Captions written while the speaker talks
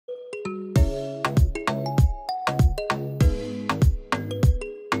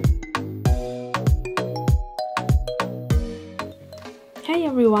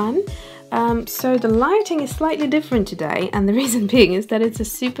everyone. So the lighting is slightly different today, and the reason being is that it's a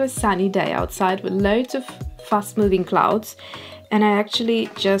super sunny day outside with loads of fast moving clouds, and I actually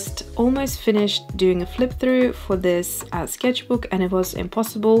just almost finished doing a flip through for this sketchbook, and it was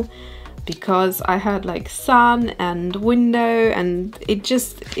impossible because I had like sun and window, and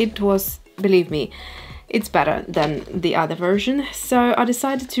it was, believe me, it's better than the other version. So I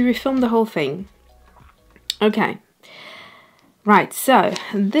decided to refilm the whole thing. Okay. Right, so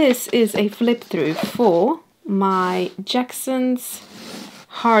this is a flip through for my Jackson's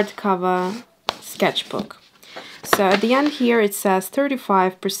hardcover sketchbook. So at the end here it says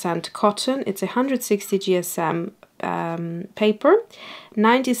 35% cotton, it's 160 GSM paper,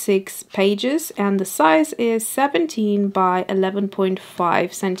 96 pages, and the size is 17 by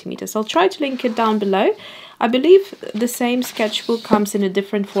 11.5 centimeters. I'll try to link it down below. I believe the same sketchbook comes in a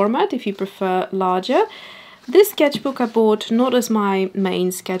different format if you prefer larger. This sketchbook I bought not as my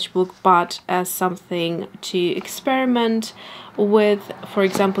main sketchbook, but as something to experiment with. For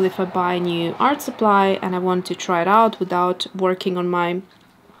example, if I buy a new art supply and I want to try it out without working on my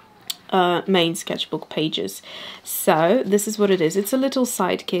main sketchbook pages. So this is what it is. It's a little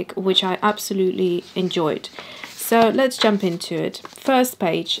sidekick, which I absolutely enjoyed. So let's jump into it. First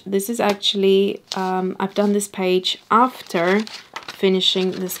page. This is actually, I've done this page after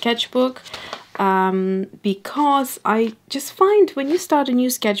finishing the sketchbook. Because I just find when you start a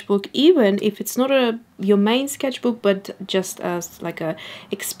new sketchbook, even if it's not your main sketchbook but just as like a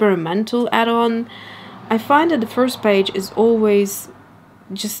experimental add-on, I find that the first page is always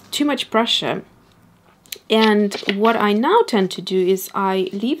just too much pressure. And what I now tend to do is I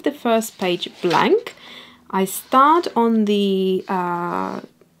leave the first page blank. I start on the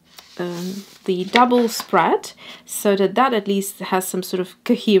double spread so that at least has some sort of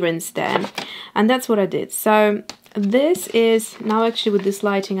coherence there, and that's what I did. So this is now, actually with this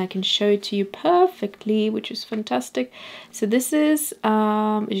lighting I can show it to you perfectly, which is fantastic. So this is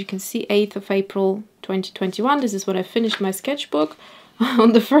as you can see, 8th of April 2021. This is when I finished my sketchbook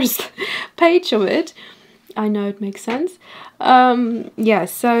on the first page of it. I know it makes sense. Yeah,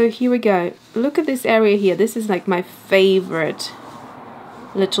 so here we go. Look at this area here. This is like my favorite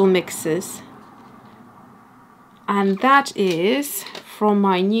little mixes, and that is from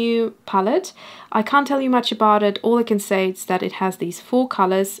my new palette. I can't tell you much about it. All I can say is that it has these 4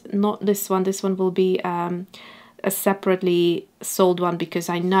 colors, not this one. This one will be a separately sold one, because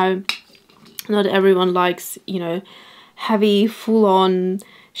I know not everyone likes, you know, heavy full-on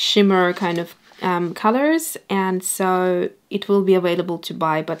shimmer kind of colors, and so it will be available to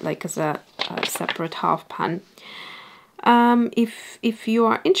buy, but like as a separate half pan. If you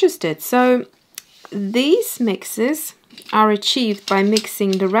are interested. So these mixes are achieved by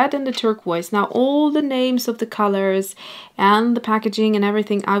mixing the red and the turquoise. Now all the names of the colors and the packaging and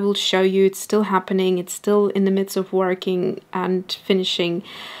everything I will show you. It's still happening, it's still in the midst of working and finishing,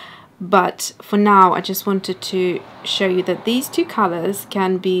 but for now I just wanted to show you that these 2 colors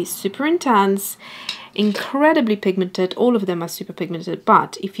can be super intense, incredibly pigmented. All of them are super pigmented,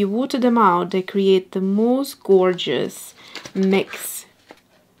 but if you water them out, they create the most gorgeous mix,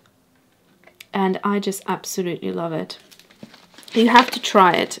 and I just absolutely love it. You have to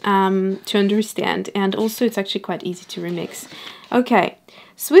try it to understand, and also it's actually quite easy to remix. Okay,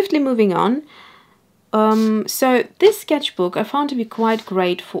 swiftly moving on. So this sketchbook I found to be quite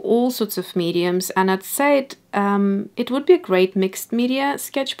great for all sorts of mediums, and I'd say it would be a great mixed media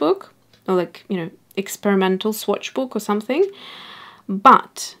sketchbook, or like, you know, experimental swatch book or something.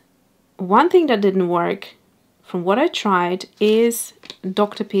 But one thing that didn't work from what I tried is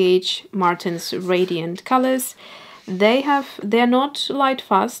Dr. P.H. Martin's Radiant colors. They're not light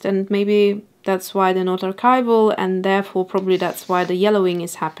fast, and maybe that's why they're not archival, and therefore probably that's why the yellowing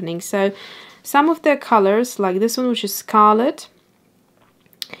is happening. So some of their colors, like this one, which is Scarlet,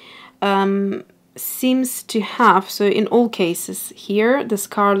 seems to have, so in all cases here, the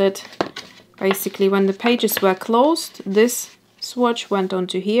Scarlet, basically when the pages were closed, this swatch went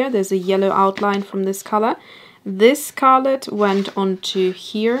onto here. There's a yellow outline from this color. This Scarlet went onto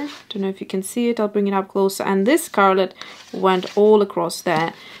here. Don't know if you can see it. I'll bring it up closer. And this Scarlet went all across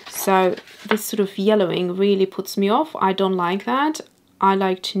there. So this sort of yellowing really puts me off. I don't like that. I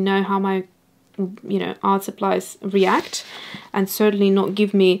like to know how my, you know, art supplies react, and certainly not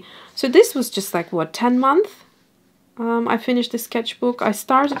give me. So this was just like what, 10 months. I finished the sketchbook. I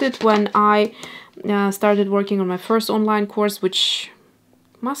started it when I started working on my first online course, which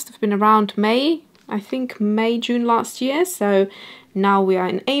must have been around May. I think May, June last year. So now we are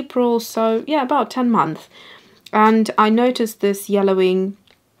in April. So yeah, about 10 months. And I noticed this yellowing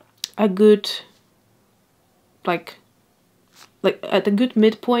a good, like, like at a good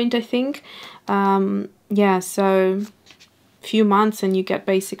midpoint, I think. Yeah, so few months and you get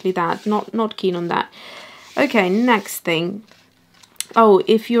basically that. Not keen on that. Okay, next thing. Oh,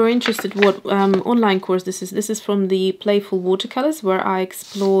 if you're interested what online course this is from the Playful Watercolors, where I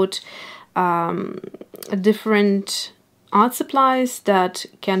explored different art supplies that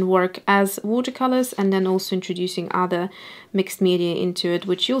can work as watercolors, and then also introducing other mixed media into it,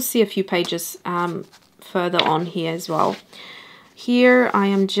 which you'll see a few pages further on here as well. Here I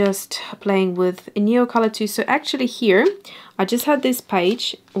am just playing with Neocolor 2. So actually here I just had this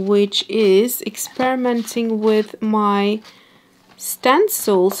page which is experimenting with my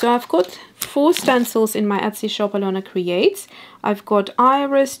stencils. So I've got 4 stencils in my Etsy shop, Alyona Creates. I've got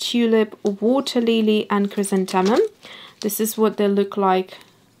Iris, Tulip, Water Lily and Chrysanthemum. This is what they look like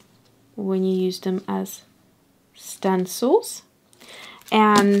when you use them as stencils.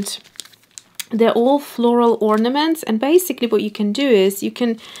 And they're all floral ornaments, and basically what you can do is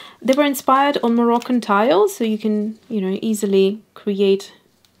they were inspired on Moroccan tile, so you can, you know, easily create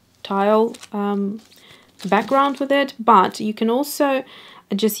tile background with it, but you can also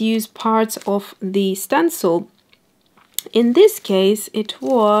just use parts of the stencil. In this case it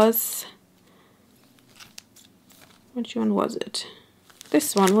was, which one was it?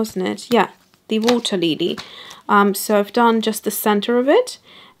 This one, wasn't it? Yeah, the Water Lily. So I've done just the center of it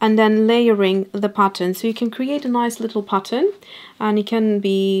and then layering the pattern. So you can create a nice little pattern, and it can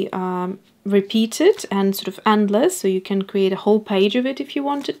be repeated and sort of endless, so you can create a whole page of it if you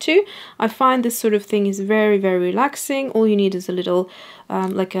wanted to. I find this sort of thing is very, very relaxing. All you need is a little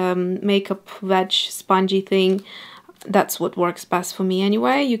like a makeup wedge spongy thing. That's what works best for me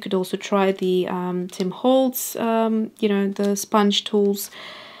anyway. You could also try the Tim Holtz, you know, the sponge tools,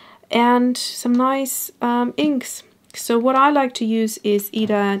 and some nice inks. So what I like to use is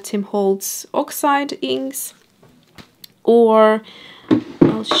either Tim Holtz oxide inks, or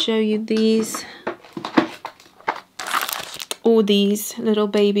I'll show you these, or these little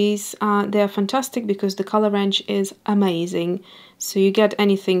babies. They're fantastic because the color range is amazing. So you get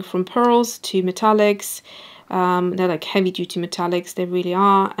anything from pearls to metallics. They're like heavy duty metallics, they really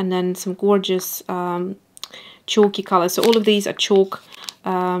are, and then some gorgeous chalky colors. So all of these are chalk.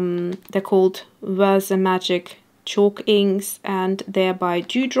 They're called Versa Magic chalk inks, and they're by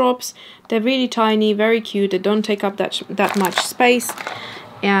Dewdrops. They're really tiny, very cute. They don't take up that much space,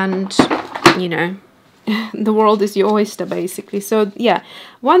 and you know, the world is your oyster basically. So yeah,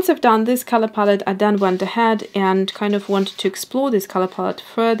 once I've done this color palette, I then went ahead and kind of wanted to explore this color palette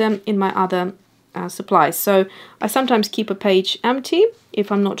further in my other supplies. So I sometimes keep a page empty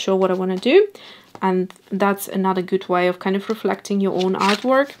if I'm not sure what I want to do, and that's another good way of kind of reflecting your own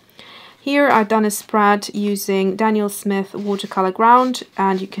artwork. Here I've done a spread using Daniel Smith Watercolour Ground,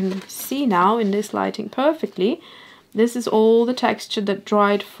 and you can see now in this lighting perfectly, this is all the texture that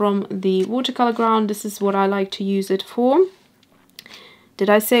dried from the watercolour ground. This is what I like to use it for. Did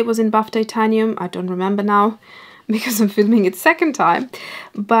I say it was in buff titanium? I don't remember now, because I'm filming it second time.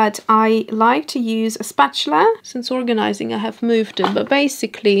 But I like to use a spatula. Since organizing I have moved it, but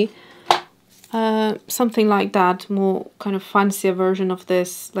basically something like that, more kind of fancier version of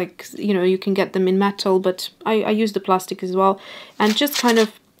this. Like, you know, you can get them in metal, but I use the plastic as well, and just kind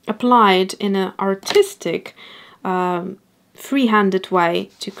of apply it in an artistic free-handed way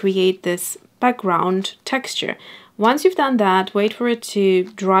to create this background texture. Once you've done that, wait for it to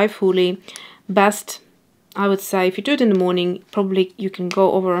dry fully. Best, I would say, if you do it in the morning, probably you can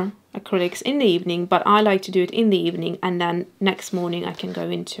go over acrylics in the evening, but I like to do it in the evening, and then next morning I can go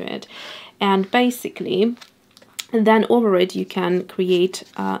into it. And basically, then over it you can create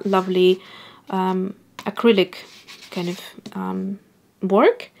lovely acrylic kind of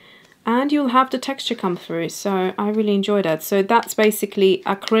work, and you'll have the texture come through. So I really enjoy that. So that's basically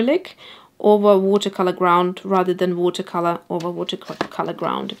acrylic over watercolor ground rather than watercolor over watercolor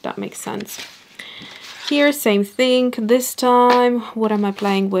ground, if that makes sense. Here, same thing. This time, what am I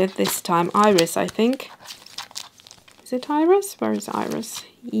playing with this time? Iris, I think. Is it Iris? Where is Iris?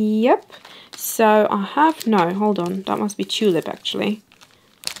 Yep. So I have, no, hold on. That must be Tulip, actually.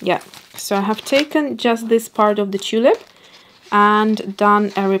 Yeah. So I have taken just this part of the tulip and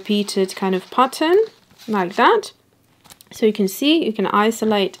done a repeated kind of pattern like that. So you can see, you can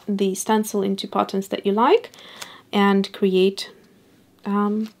isolate the stencil into patterns that you like and create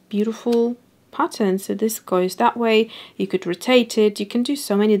beautiful patterns. So this goes that way. You could rotate it. You can do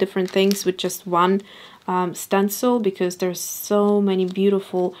so many different things with just one stencil, because there's so many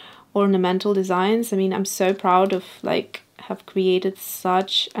beautiful ornamental designs. I mean, I'm so proud of have created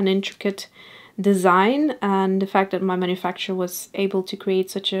such an intricate design, and the fact that my manufacturer was able to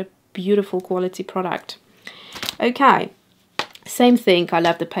create such a beautiful quality product. Okay, Same thing, I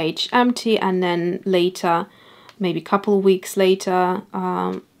left the page empty, and then later, maybe a couple of weeks later,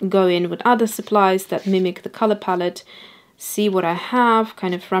 go in with other supplies that mimic the color palette, see what I have,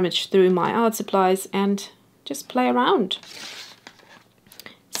 kind of rummage through my art supplies and just play around.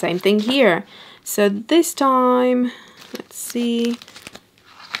 Same thing here. So this time, let's see,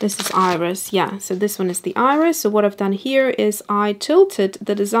 this is iris. Yeah, so this one is the iris. So what I've done here is I tilted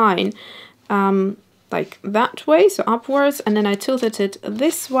the design like that way, so upwards, and then I tilted it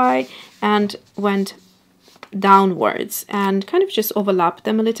this way and went downwards and kind of just overlapped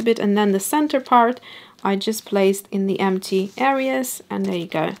them a little bit, and then the center part I just placed in the empty areas, and there you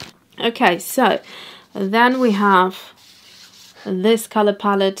go. Okay, so then we have this color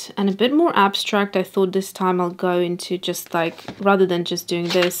palette, and a bit more abstract. I thought this time I'll go into just like, rather than just doing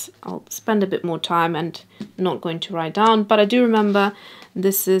this, I'll spend a bit more time and not going to write down, but I do remember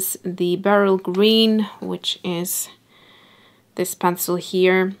this is the Beryl Green, which is this pencil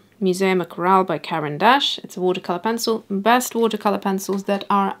here, Museum Aquarelle by Caran d'Ache. It's a watercolor pencil, best watercolor pencils that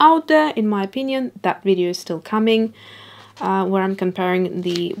are out there in my opinion. That video is still coming, where I'm comparing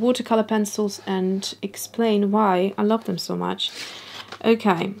the watercolor pencils and explain why I love them so much.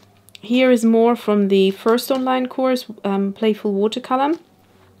 Okay, here is more from the first online course, Playful Watercolor.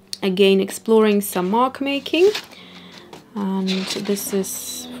 Again, exploring some mark making. And this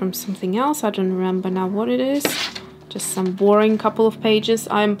is from something else, I don't remember now what it is. Just some boring couple of pages.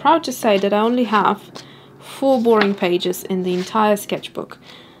 I'm proud to say that I only have 4 boring pages in the entire sketchbook,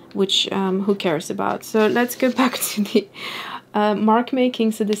 which who cares about. So let's go back to the mark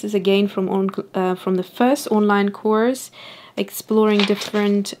making. So this is again from the first online course, exploring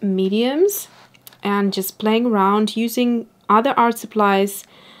different mediums and just playing around using other art supplies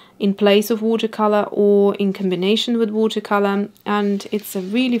in place of watercolor or in combination with watercolor, and it's a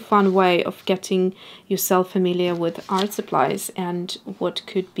really fun way of getting yourself familiar with art supplies and what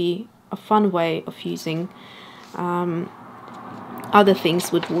could be a fun way of using other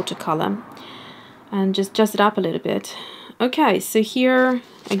things with watercolor, and just it up a little bit. Okay, so here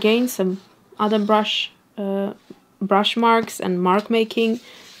again some other brush marks and mark making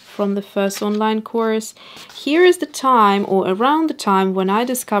from the first online course. Here is the time, or around the time, when I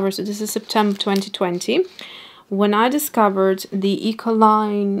discovered, so this is September 2020, when I discovered the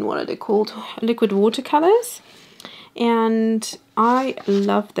Ecoline, what are they called, liquid watercolors, and I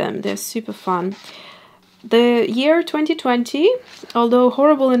love them. They're super fun. The year 2020, although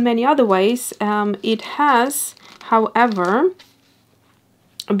horrible in many other ways, it has, however,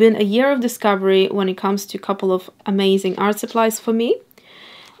 been a year of discovery when it comes to a couple of amazing art supplies for me.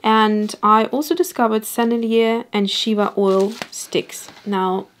 And I also discovered Sennelier and Shiva Oil Sticks.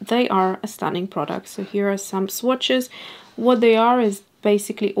 Now, they are a stunning product. So here are some swatches. What they are is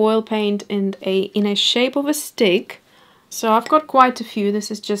basically oil paint in a shape of a stick. So I've got quite a few.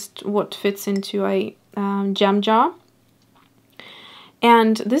 This is just what fits into a jam jar.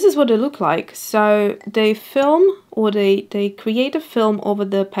 And this is what they look like. So they film, or they create a film over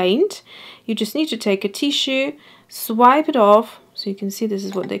the paint. You just need to take a tissue, swipe it off. So you can see this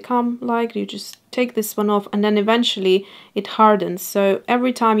is what they come like. You just take this one off, and then eventually it hardens. So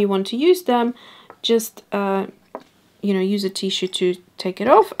every time you want to use them, just you know, use a tissue to take it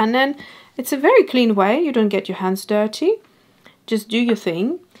off, and then it's a very clean way. You don't get your hands dirty. Just do your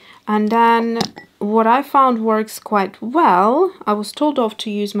thing. And then what I found works quite well, I was told off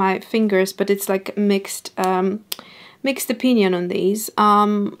to use my fingers, but it's like mixed opinion on these.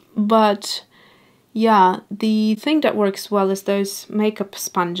 But yeah, the thing that works well is those makeup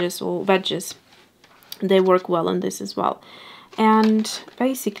sponges or wedges. They work well on this as well. And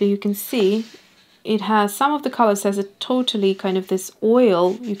basically you can see it has, some of the colors has a totally kind of this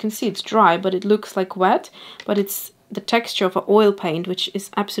oil. You can see it's dry, but it looks like wet, but it's the texture of an oil paint, which is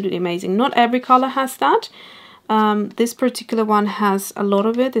absolutely amazing. Not every color has that. This particular one has a lot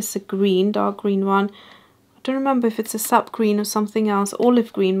of it. It's a green, dark green one. I don't remember if it's a sap green or something else,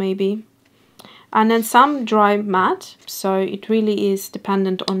 olive green maybe. And then some dry matte, so it really is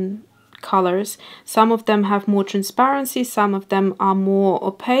dependent on colors. Some of them have more transparency, some of them are more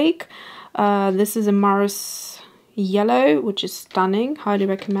opaque. This is a Mars yellow, which is stunning, highly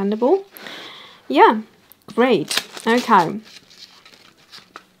recommendable. Yeah, great. Okay.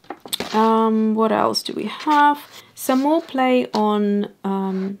 What else do we have? Some more play on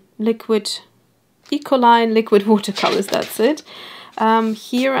Ecoline Liquid Watercolors, that's it.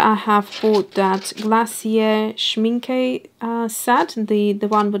 Here I have bought that Glacier Schminke set, the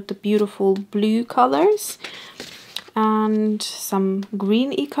one with the beautiful blue colors, and some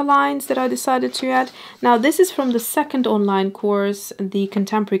green Ecolines that I decided to add. Now this is from the second online course, the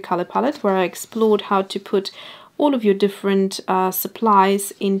Contemporary Color Palette, where I explored how to put all of your different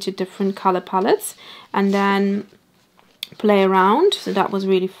supplies into different color palettes and then play around. So that was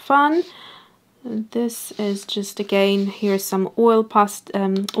really fun. This is just, again, here's some oil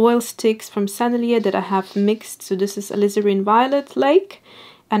sticks from Sennelier that I have mixed. So this is alizarin violet lake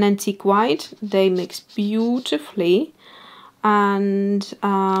and antique white. They mix beautifully. And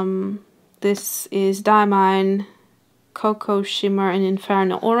this is diamine, cocoa shimmer and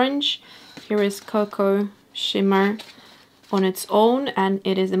inferno orange. Here is cocoa shimmer on its own, and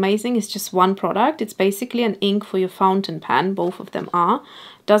it is amazing. It's just one product. It's basically an ink for your fountain pen. Both of them are.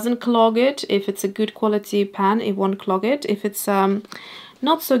 Doesn't clog it. If it's a good quality pen, it won't clog it. If it's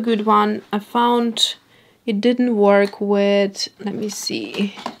not so good one, I found it didn't work with, let me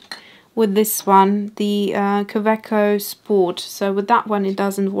see, with this one, the Kaweco Sport. So with that one it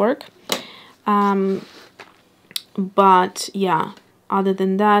doesn't work. But yeah, other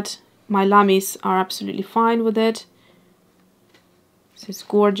than that, my Lamis are absolutely fine with it. So it's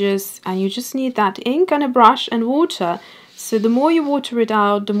gorgeous, and you just need that ink and a brush and water. So the more you water it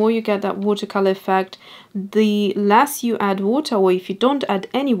out, the more you get that watercolor effect. The less you add water, or if you don't add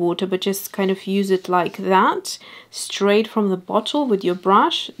any water but just kind of use it like that, straight from the bottle with your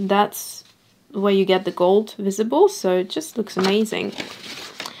brush, that's where you get the gold visible. So it just looks amazing.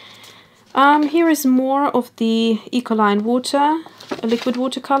 Here is more of the Ecoline liquid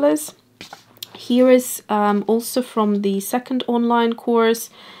watercolors. Here is also from the second online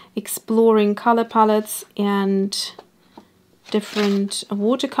course, exploring color palettes and different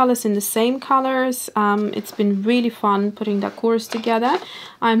watercolors in the same colors. It's been really fun putting that course together.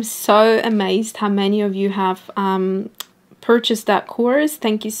 I'm so amazed how many of you have purchased that course.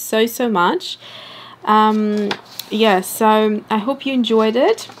 Thank you so much. Yeah, so I hope you enjoyed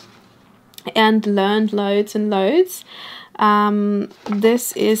it and learned loads and loads.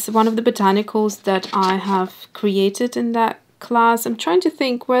 This is one of the botanicals that I have created in that class. I'm trying to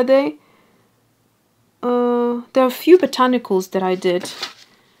think where they... there are a few botanicals that I did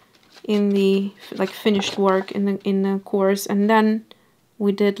in the finished work in the course, and then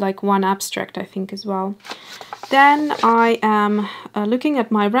we did like one abstract, I think, as well. Then I am looking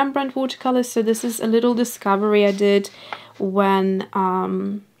at my Rembrandt watercolors. So this is a little discovery I did when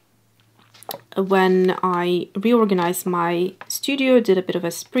I reorganized my studio, did a bit of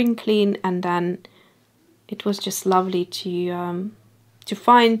a spring clean, and then it was just lovely to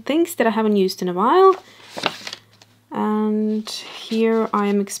find things that I haven't used in a while. And here I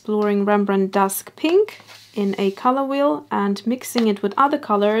am exploring Rembrandt Dusk Pink in a color wheel, and mixing it with other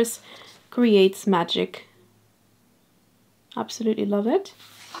colors creates magic. Absolutely love it.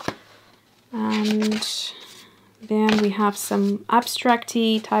 And then we have some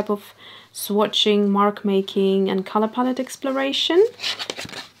abstract-y type of swatching, mark making and color palette exploration.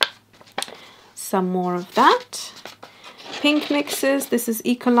 Some more of that. Pink mixes. This is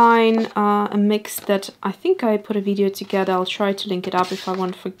Ecoline, a mix that I think I put a video together. I'll try to link it up if I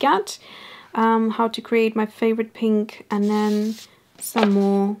won't forget. How to create my favorite pink, and then some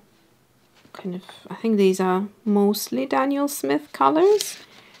more kind of, I think these are mostly Daniel Smith colors.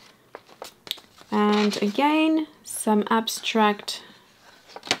 And again, some abstract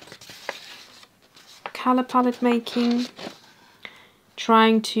color palette making.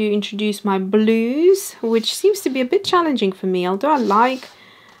 Trying to introduce my blues, which seems to be a bit challenging for me, although I like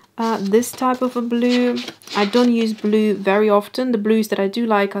this type of a blue. I don't use blue very often. The blues that I do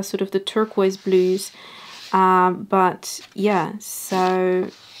like are sort of the turquoise blues. But yeah, so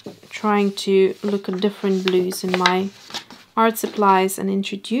trying to look at different blues in my art supplies and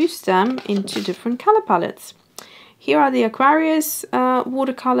introduce them into different color palettes. Here are the Aquarius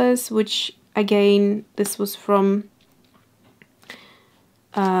watercolors, which again, this was from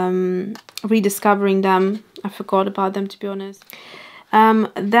rediscovering them. I forgot about them, to be honest.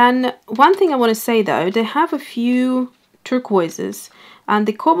 Then one thing I want to say though, they have a few turquoises, and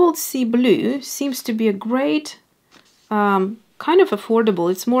the Cobalt Sea Blue seems to be a great kind of affordable.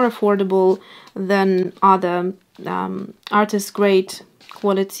 It's more affordable than other artist grade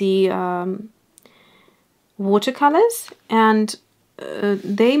quality watercolors, and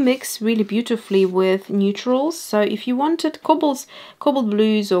they mix really beautifully with neutrals. So if you wanted cobalt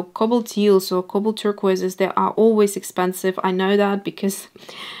blues or cobalt teals or cobalt turquoises, they are always expensive. I know that because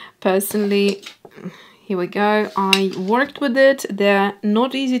personally, here we go, I worked with it. They're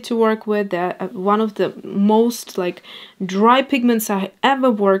not easy to work with. They're one of the most like dry pigments I ever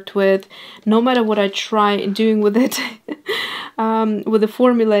worked with. No matter what I try doing with it, with the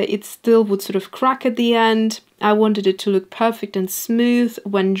formula, it still would sort of crack at the end. I wanted it to look perfect and smooth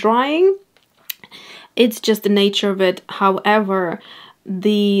when drying. It's just the nature of it. However,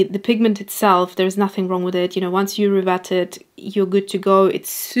 the pigment itself, there's nothing wrong with it. You know, once you revet it, you're good to go. It's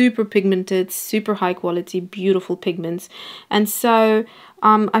super pigmented, super high quality, beautiful pigments. And so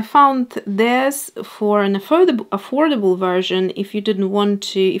I found this for an affordable version. If you didn't want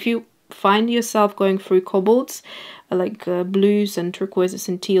to, if you find yourself going through cobalts, like blues and turquoises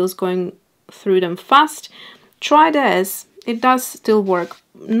and teals, going through them fast, try this. It does still work.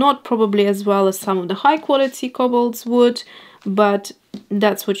 Not probably as well as some of the high quality cobalts would, but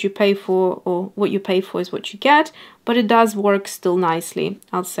that's what you pay for, or what you pay for is what you get, but it does work still nicely,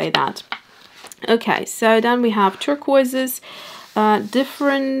 I'll say that. Okay, so then we have turquoises,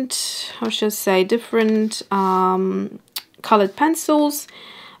 different, how should I say, different colored pencils,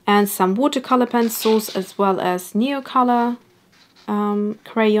 and some watercolor pencils, as well as Neocolor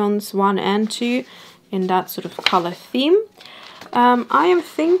crayons 1 and 2 in that sort of color theme. I am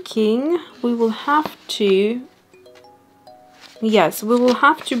thinking we will have to, yes, we will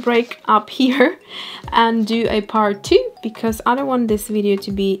have to break up here and do a part 2, because I don't want this video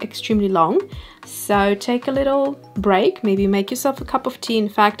to be extremely long. So take a little break, maybe make yourself a cup of tea. In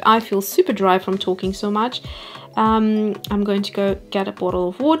fact, I feel super dry from talking so much. I'm going to go get a bottle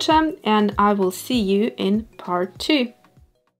of water, and I will see you in part 2.